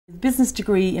The business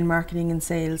degree in marketing and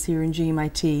sales here in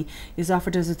GMIT is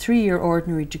offered as a 3-year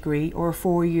ordinary degree or a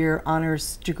 4-year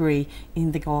honours degree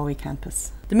in the Galway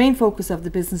campus. The main focus of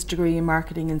the business degree in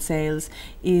marketing and sales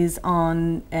is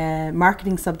on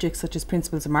marketing subjects such as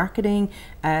principles of marketing,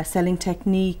 selling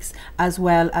techniques, as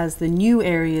well as the new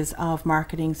areas of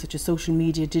marketing such as social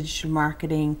media, digital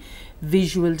marketing,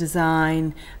 visual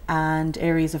design, and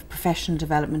areas of professional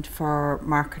development for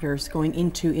marketers going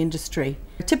into industry.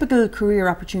 Typical career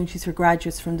opportunities for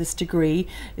graduates from this degree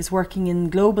is working in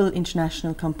global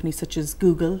international companies such as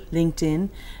Google, LinkedIn,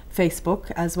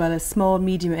 Facebook, as well as small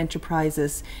medium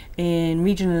enterprises in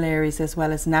regional areas as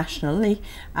well as nationally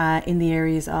in the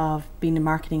areas of being a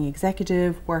marketing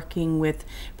executive, working with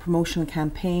promotional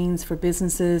campaigns for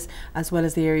businesses, as well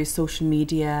as the areas of social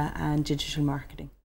media and digital marketing.